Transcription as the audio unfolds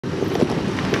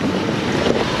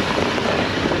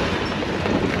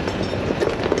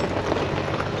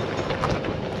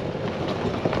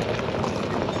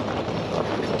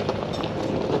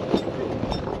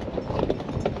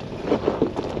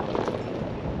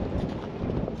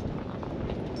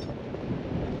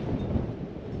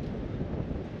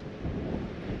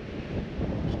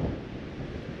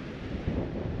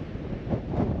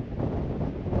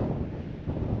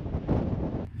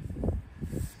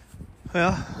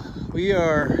Well, we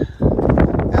are at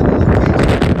a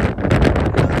location,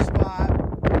 another spot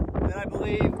that I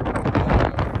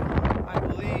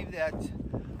believe that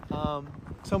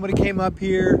somebody came up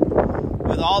here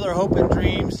with all their hope and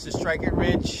dreams to strike it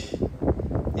rich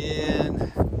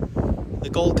in the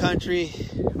gold country,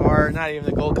 or not even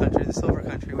the gold country, the silver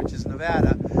country, which is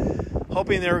Nevada.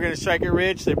 Hoping they were going to strike it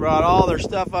rich, they brought all their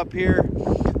stuff up here.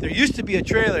 There used to be a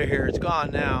trailer here, it's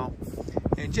gone now.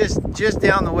 And just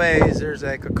down the ways, there's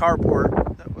like a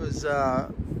carport that was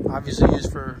obviously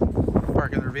used for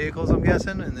parking their vehicles, I'm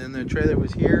guessing. And then the trailer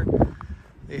was here.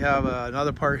 They have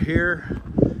another part here.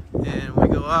 And we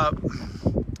go up,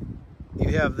 you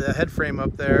have the head frame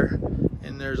up there.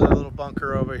 And there's a little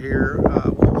bunker over here.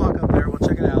 We'll walk up there, we'll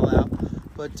check it all out.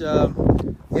 But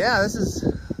yeah, this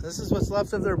is what's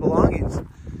left of their belongings.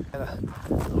 Got a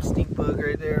little stink bug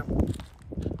right there.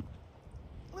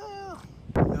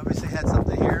 We obviously had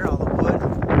something here, all the wood.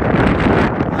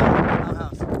 No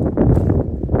house.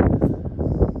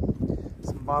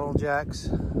 Some bottle jacks.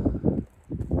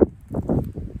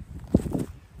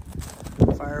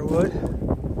 Firewood.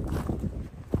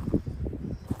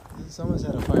 Someone's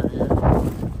had a fire here.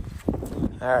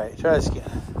 Alright, try this again.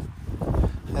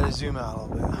 I had to zoom out a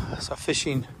little bit. So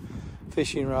fishing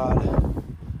rod.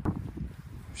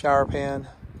 Shower pan.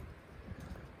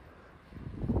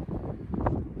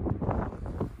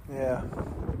 Yeah,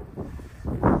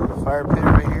 fire pit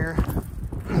right here.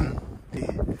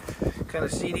 Kind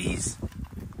of CDs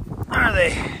are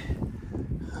they?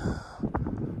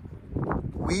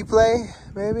 We Play,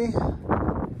 maybe?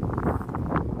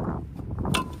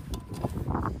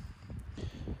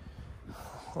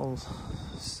 Old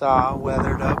saw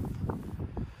weathered up.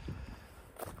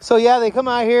 So yeah, they come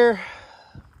out here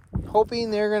hoping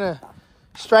they're gonna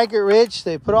strike it rich.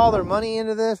 They put all their money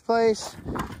into this place.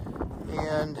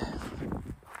 And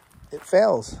it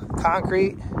fails.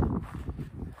 Concrete.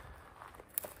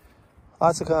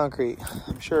 Lots of concrete.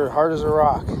 I'm sure hard as a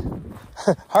rock.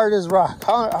 Hard as rock.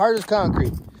 Hard as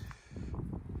concrete.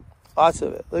 Lots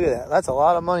of it. Look at that. That's a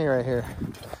lot of money right here.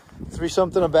 3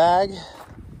 something a bag.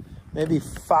 Maybe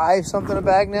 5 something a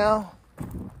bag now.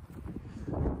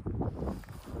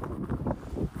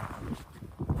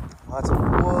 Lots of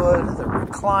wood. The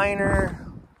recliner.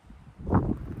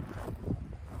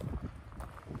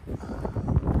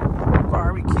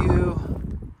 Barbecue,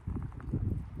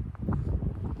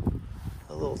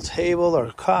 a little table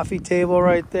or coffee table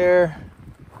right there.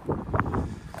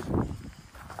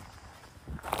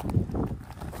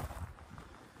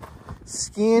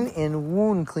 Skin and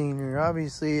wound cleaner,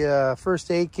 obviously first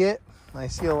aid kit. I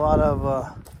see a lot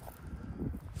of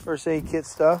first aid kit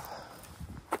stuff.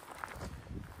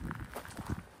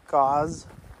 Gauze.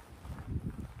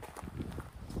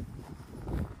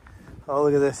 Oh,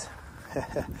 look at this.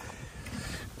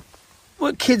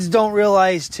 What kids don't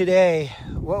realize today,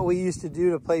 what we used to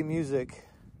do to play music.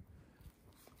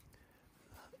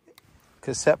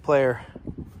 Cassette player.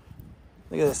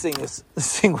 Look at this thing. This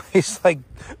thing weighs like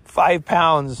 5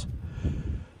 pounds.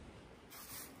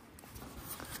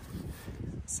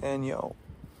 Sanyo.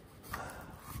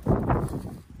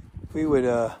 We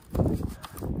would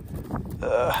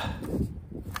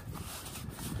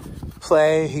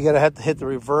play. You gotta have to hit the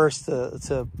reverse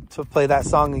to play that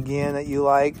song again that you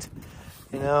liked.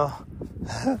 You know,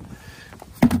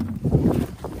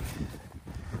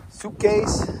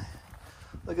 suitcase.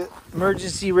 Look at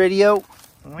emergency radio.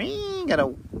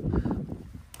 Gotta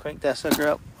crank that sucker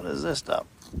up. What is this stuff?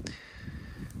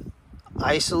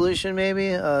 Eye solution,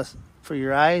 maybe, for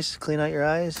your eyes. Clean out your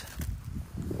eyes.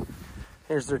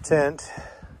 Here's their tent.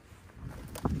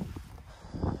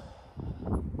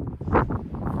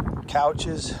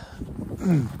 Couches.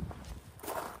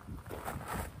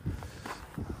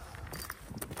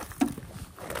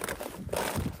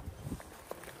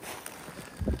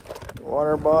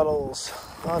 Water bottles.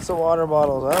 Lots of water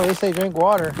bottles. Well, at least they drink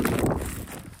water.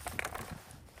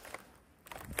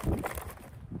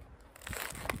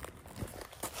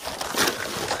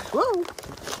 Whoa!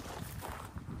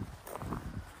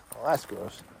 Well, that's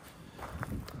gross.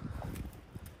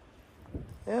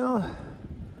 You know,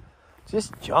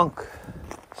 just junk.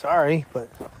 Sorry, but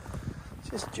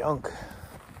just junk.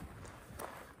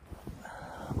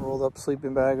 Rolled up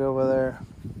sleeping bag over there.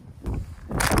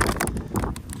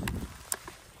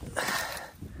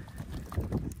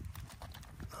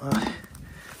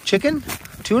 Chicken?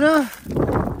 Tuna? I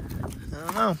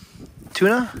don't know.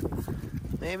 Tuna?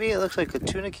 Maybe. It looks like a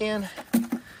tuna can.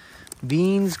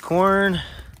 Beans, corn.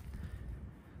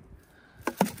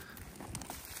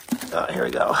 Oh, here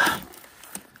we go.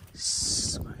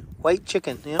 White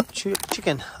chicken. Yep,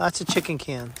 chicken. Lots of chicken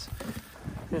cans.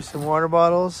 Here's some water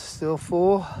bottles, still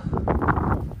full.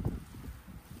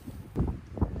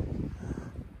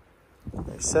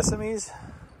 There's sesames.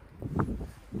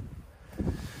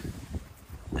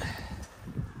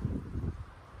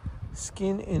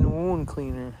 Skin and wound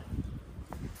cleaner.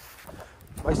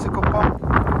 Bicycle pump.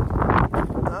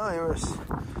 Oh, there was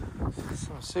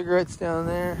some cigarettes down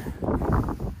there.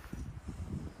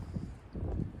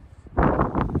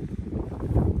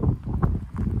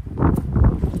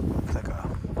 Looks like a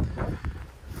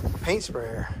paint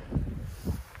sprayer.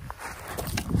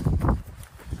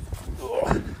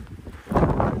 Ugh.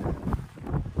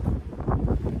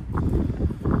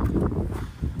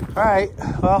 All right,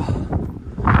 well,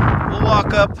 we'll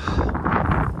walk up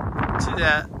to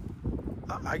that,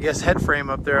 I guess, head frame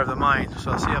up there of the mine.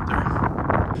 So I'll see you up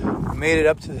there. We made it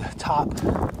up to the top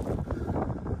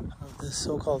of this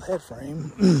so-called head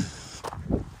frame.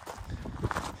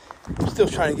 I'm still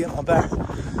trying to get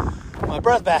my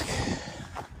breath back.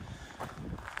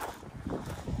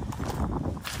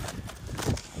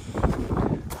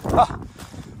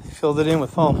 Filled it in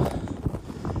with foam.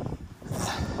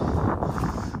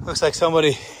 Looks like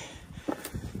somebody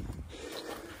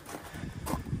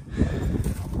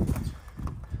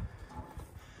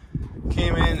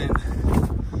came in and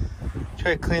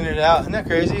tried to clean it out. Isn't that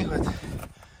crazy? What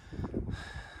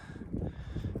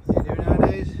they do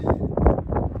nowadays?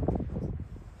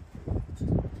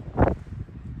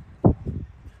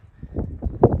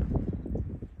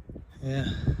 Yeah.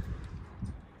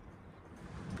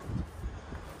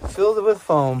 Filled it with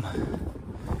foam.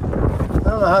 I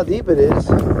don't know how deep it is.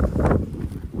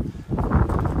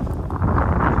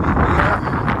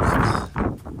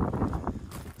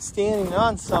 Standing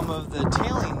on some of the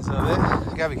tailings of it.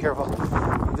 I gotta be careful.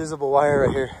 Invisible wire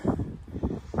right here.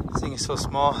 This thing is so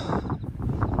small.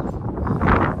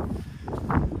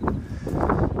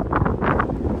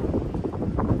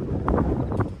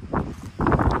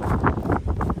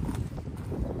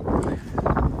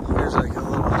 There's like a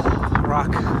little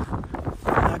rock.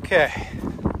 Okay.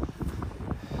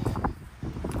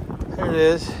 There it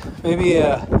is. Maybe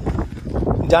a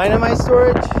dynamite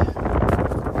storage.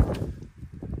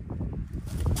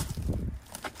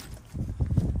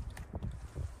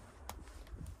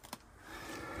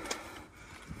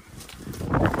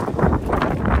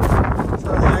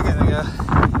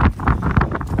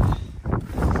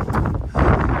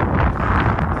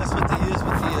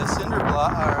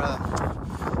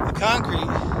 Concrete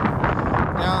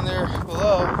down there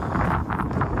below.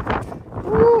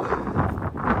 Woo.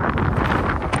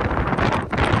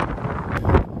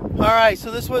 All right,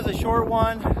 so this was a short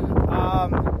one,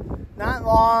 not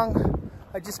long.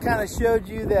 I just kind of showed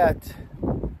you that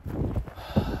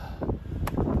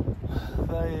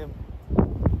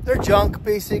they're junk,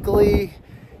 basically.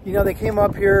 You know, they came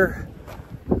up here.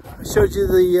 I showed you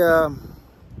the.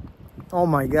 Oh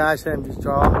my gosh, I'm just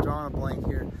drawing a blank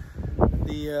here.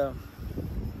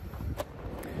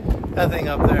 That thing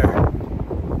up there,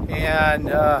 and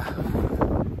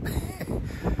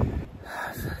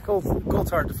gold's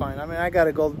hard to find. I mean, I got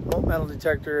a gold metal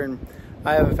detector and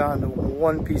I haven't found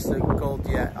one piece of gold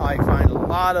yet. I find a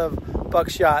lot of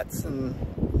buckshots and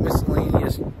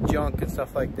miscellaneous junk and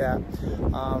stuff like that.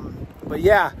 But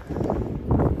yeah,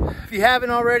 if you haven't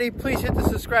already, please hit the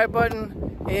subscribe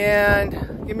button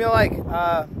and give me a like.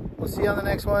 We'll see you on the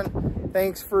next one.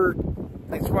 Thanks for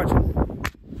watching.